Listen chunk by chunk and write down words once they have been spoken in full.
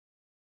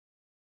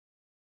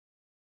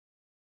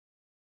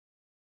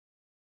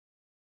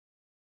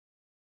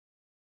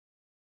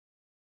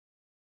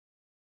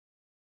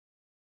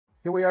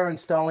Here we are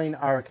installing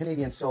our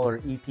Canadian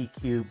Solar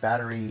EP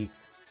battery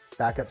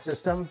backup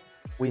system.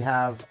 We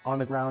have on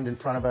the ground in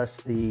front of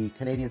us the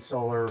Canadian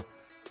Solar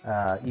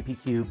EP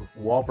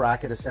wall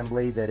bracket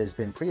assembly that has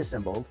been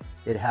pre-assembled.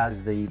 It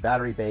has the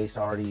battery base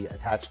already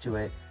attached to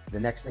it.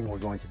 The next thing we're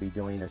going to be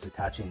doing is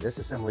attaching this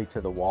assembly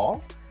to the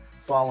wall.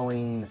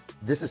 Following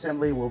this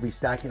assembly, we'll be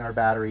stacking our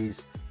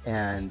batteries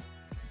and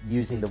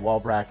using the wall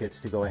brackets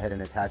to go ahead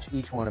and attach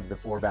each one of the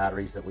 4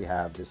 batteries that we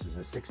have. This is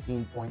a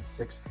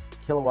 16.6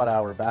 kilowatt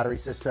hour battery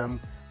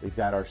system. We've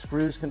got our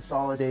screws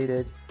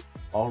consolidated,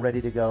 all ready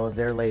to go.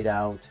 They're laid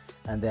out.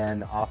 And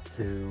then off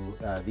to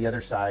the other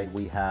side,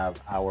 we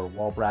have our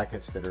wall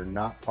brackets that are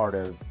not part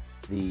of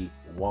the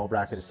wall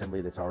bracket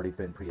assembly that's already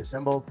been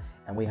pre-assembled.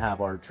 And we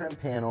have our trim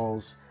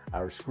panels,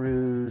 our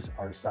screws,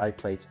 our side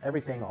plates,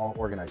 everything all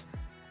organized.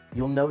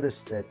 You'll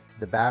notice that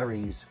the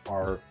batteries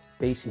are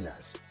facing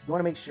us. You want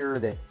to make sure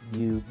that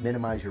you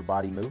minimize your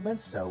body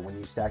movements. So when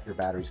you stack your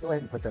batteries, go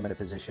ahead and put them in a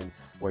position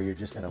where you're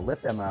just going to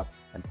lift them up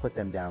and put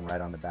them down right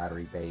on the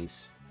battery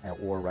base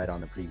or right on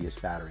the previous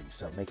battery.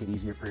 So make it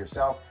easier for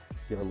yourself.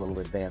 Give a little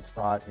advanced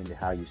thought into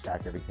how you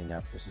stack everything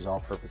up. This is all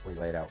perfectly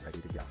laid out, ready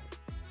to go.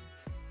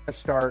 Let's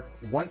start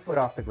 1 foot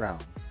off the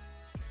ground.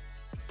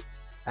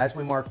 As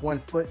we mark 1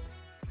 foot,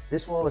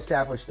 this will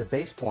establish the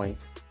base point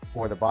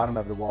for the bottom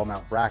of the wall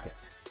mount bracket.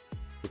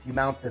 If you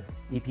mount the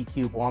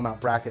EP wall mount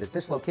bracket at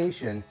this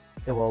location,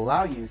 it will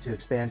allow you to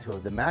expand to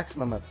the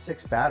maximum of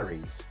 6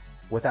 batteries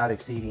without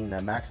exceeding the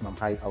maximum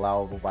height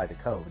allowable by the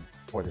code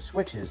for the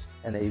switches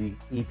and the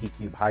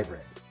EP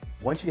hybrid.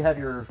 Once you have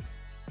your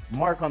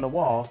mark on the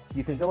wall,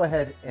 you can go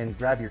ahead and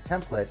grab your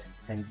template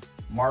and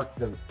mark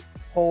the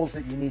holes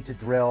that you need to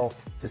drill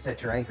to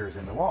set your anchors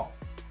in the wall.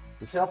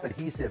 The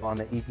self-adhesive on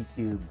the EP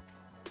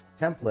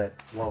template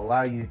will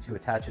allow you to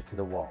attach it to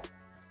the wall.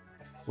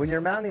 When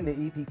you're mounting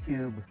the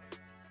EP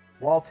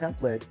wall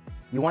template,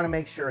 you want to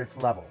make sure it's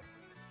level.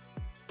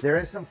 There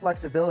is some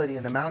flexibility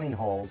in the mounting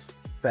holes,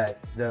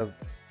 but the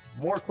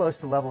more close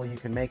to level you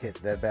can make it,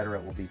 the better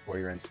it will be for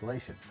your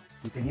installation.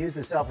 You can use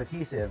the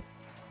self-adhesive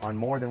on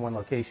more than one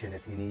location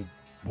if you need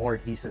more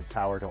adhesive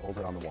power to hold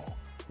it on the wall.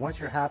 Once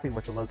you're happy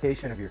with the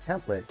location of your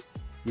template,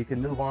 you can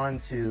move on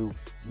to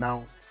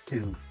mount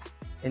to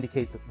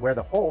indicate where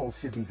the holes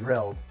should be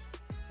drilled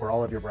for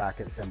all of your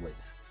bracket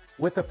assemblies.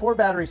 With the 4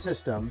 battery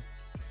system,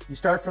 you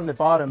start from the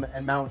bottom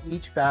and mount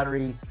each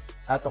battery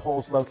at the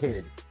holes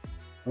located.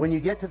 When you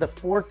get to the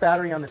 4th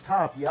battery on the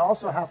top, you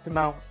also have to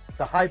mount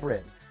the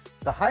hybrid.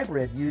 The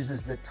hybrid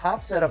uses the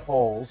top set of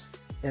holes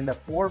in the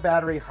 4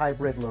 battery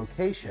hybrid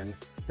location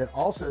that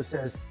also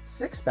says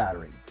 6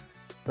 battery,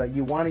 but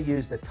you want to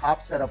use the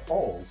top set of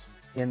holes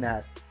in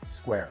that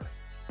square.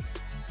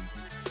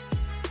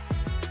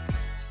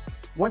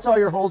 Once all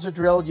your holes are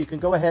drilled, you can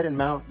go ahead and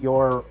mount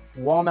your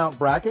wall mount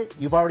bracket.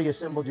 You've already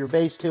assembled your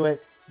base to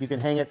it. You can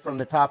hang it from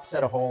the top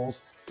set of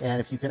holes, and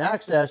if you can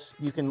access,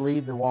 you can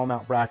leave the wall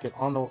mount bracket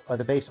on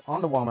the base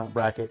on the wall mount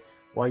bracket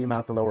while you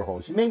mount the lower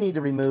holes. You may need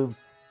to remove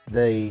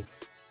the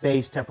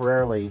base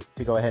temporarily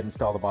to go ahead and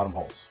install the bottom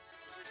holes.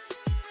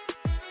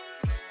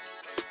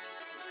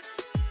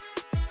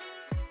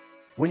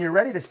 When you're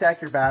ready to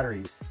stack your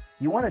batteries,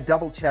 you want to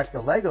double check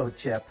the Lego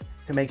chip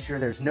to make sure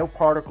there's no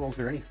particles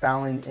or any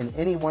fouling in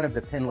any one of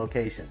the pin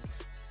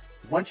locations.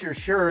 Once you're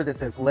sure that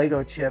the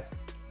Lego chip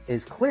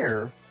is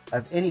clear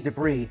of any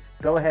debris,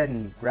 go ahead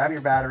and grab your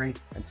battery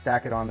and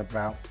stack it on the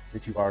mount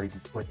that you've already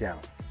put down.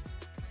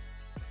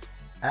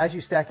 As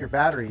you stack your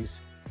batteries,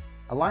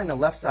 align the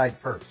left side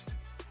first.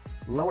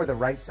 Lower the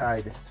right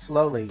side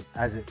slowly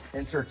as it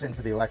inserts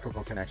into the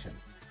electrical connection.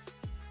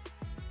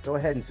 Go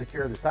ahead and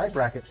secure the side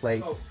bracket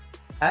plates.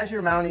 As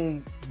you're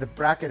mounting the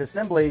bracket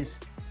assemblies,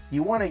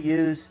 you want to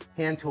use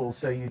hand tools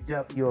so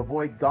you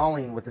avoid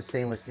galling with the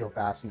stainless steel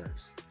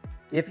fasteners.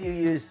 If you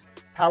use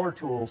power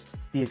tools,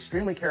 be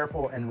extremely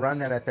careful and run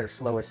them at their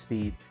slowest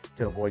speed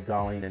to avoid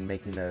galling and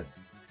making the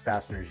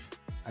fasteners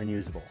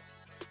unusable.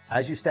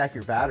 As you stack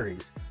your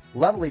batteries,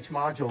 level each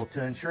module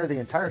to ensure the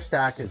entire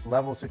stack is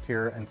level,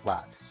 secure, and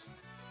flat.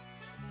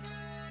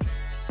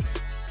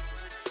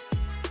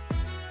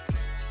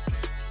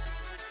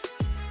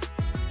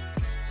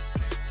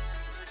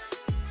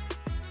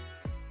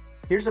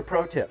 Here's a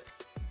pro tip.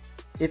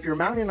 If you're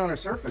mounting on a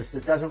surface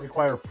that doesn't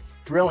require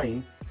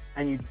drilling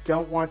and you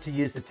don't want to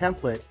use the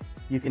template,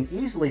 you can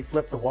easily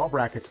flip the wall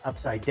brackets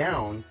upside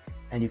down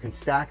and you can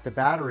stack the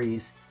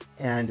batteries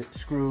and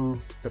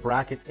screw the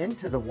bracket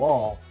into the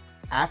wall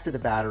after the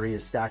battery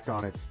is stacked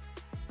on its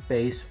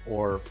base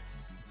or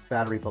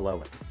battery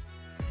below it.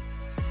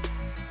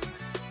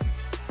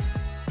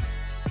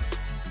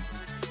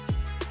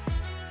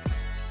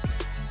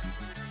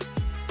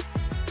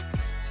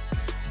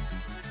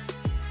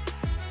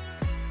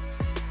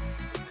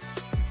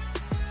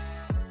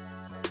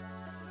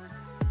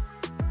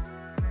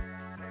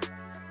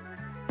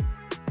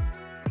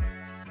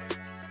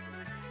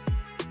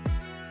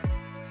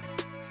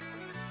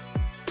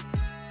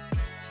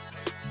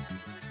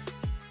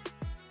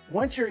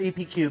 Once your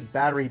EP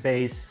battery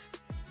base,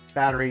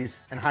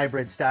 batteries, and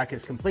hybrid stack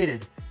is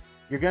completed,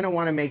 you're going to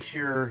want to make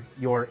sure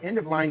your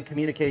end-of-line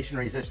communication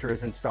resistor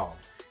is installed.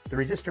 The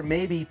resistor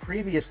may be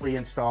previously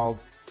installed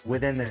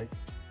within the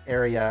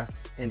area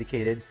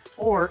indicated,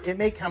 or it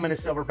may come in a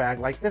silver bag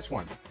like this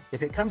one.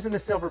 If it comes in the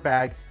silver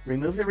bag,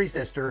 remove the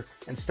resistor,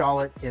 install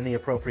it in the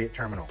appropriate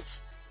terminals.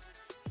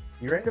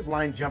 Your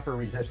end-of-line jumper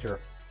resistor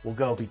will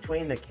go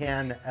between the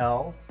CAN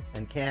L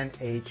and CAN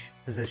H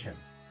position,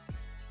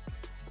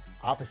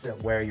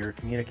 opposite where your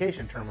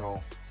communication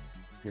terminal,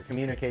 your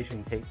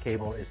communication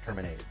cable is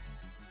terminated.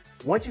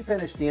 Once you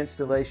finish the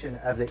installation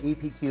of the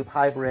EP Cube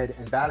hybrid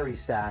and battery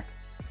stack,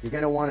 you're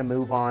going to want to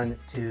move on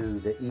to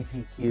the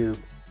EP Cube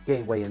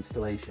gateway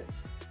installation.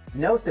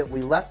 Note that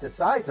we left the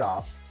sides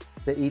off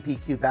the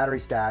EP Cube battery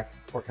stack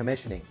for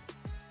commissioning.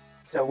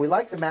 So we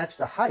like to match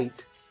the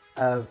height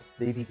of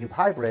the EP Cube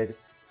hybrid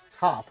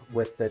top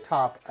with the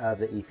top of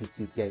the EP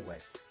Cube gateway.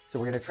 So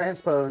we're going to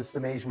transpose the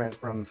measurement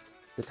from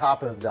the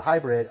top of the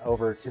hybrid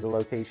over to the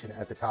location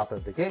at the top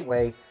of the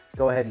gateway.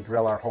 Go ahead and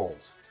drill our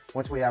holes.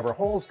 Once we have our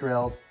holes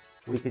drilled,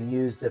 we can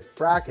use the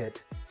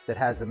bracket that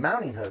has the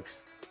mounting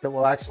hooks that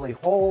will actually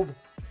hold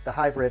the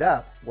hybrid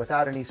up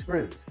without any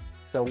screws.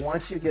 So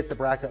once you get the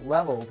bracket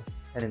leveled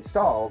and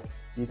installed,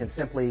 you can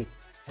simply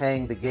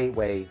hang the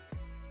gateway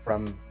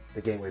from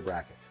the gateway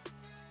bracket.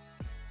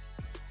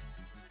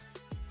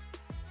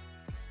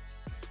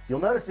 You'll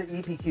notice the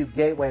EP Cube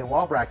gateway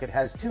wall bracket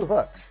has two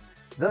hooks.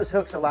 Those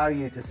hooks allow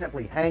you to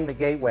simply hang the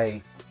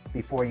gateway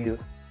before you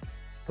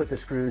put the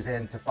screws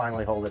in to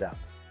finally hold it up.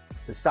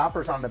 The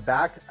stoppers on the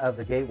back of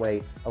the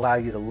gateway allow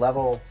you to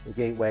level the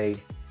gateway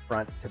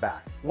front to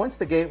back. Once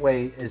the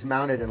gateway is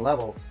mounted and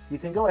level, you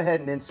can go ahead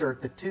and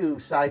insert the two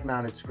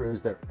side-mounted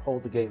screws that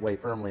hold the gateway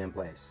firmly in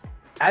place.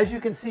 As you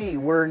can see,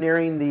 we're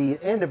nearing the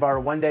end of our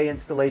one-day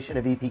installation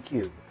of EP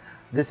Cube.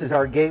 This is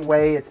our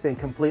gateway. It's been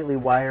completely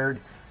wired.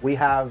 We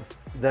have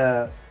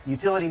the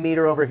utility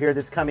meter over here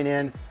that's coming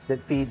in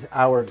that feeds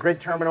our grid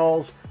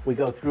terminals. We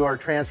go through our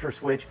transfer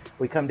switch.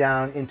 We come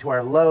down into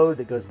our load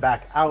that goes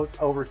back out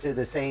over to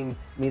the same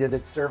meter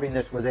that's serving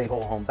this was a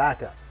whole home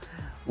backup.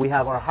 We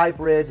have our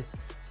hybrid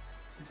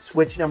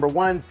switch number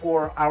one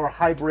for our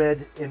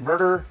hybrid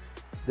inverter.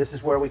 This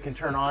is where we can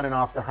turn on and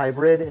off the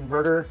hybrid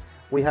inverter.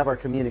 We have our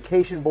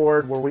communication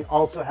board where we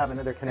also have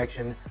another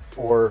connection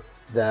for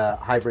the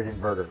hybrid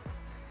inverter.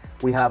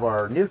 We have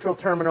our neutral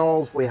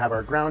terminals, we have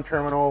our ground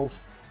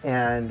terminals,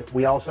 and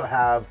we also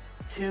have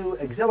two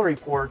auxiliary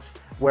ports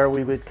where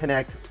we would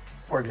connect,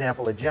 for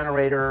example, a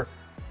generator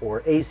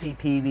or AC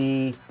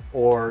PV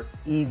or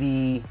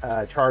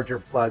EV charger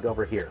plug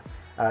over here.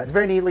 It's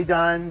very neatly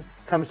done,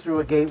 comes through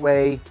a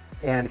gateway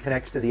and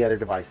connects to the other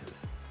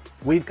devices.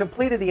 We've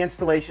completed the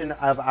installation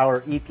of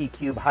our EP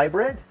Cube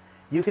hybrid.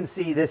 You can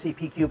see this EP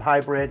Cube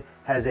hybrid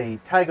has a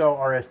Tigo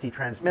RST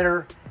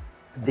transmitter.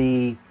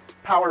 The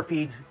power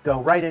feeds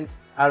go right in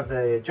out of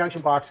the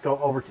junction box, go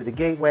over to the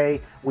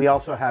gateway. We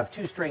also have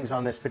two strings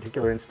on this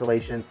particular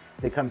installation.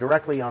 They come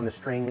directly on the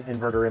string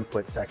inverter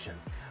input section.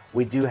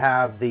 We do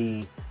have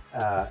the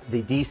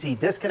DC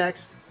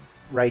disconnects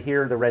right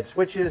here, the red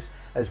switches,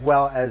 as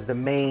well as the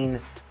main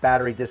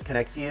battery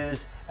disconnect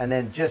fuse. And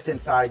then just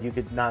inside, you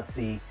could not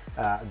see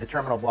the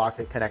terminal block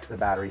that connects the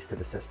batteries to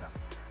the system.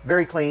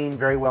 Very clean,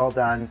 very well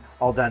done,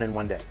 all done in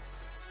one day.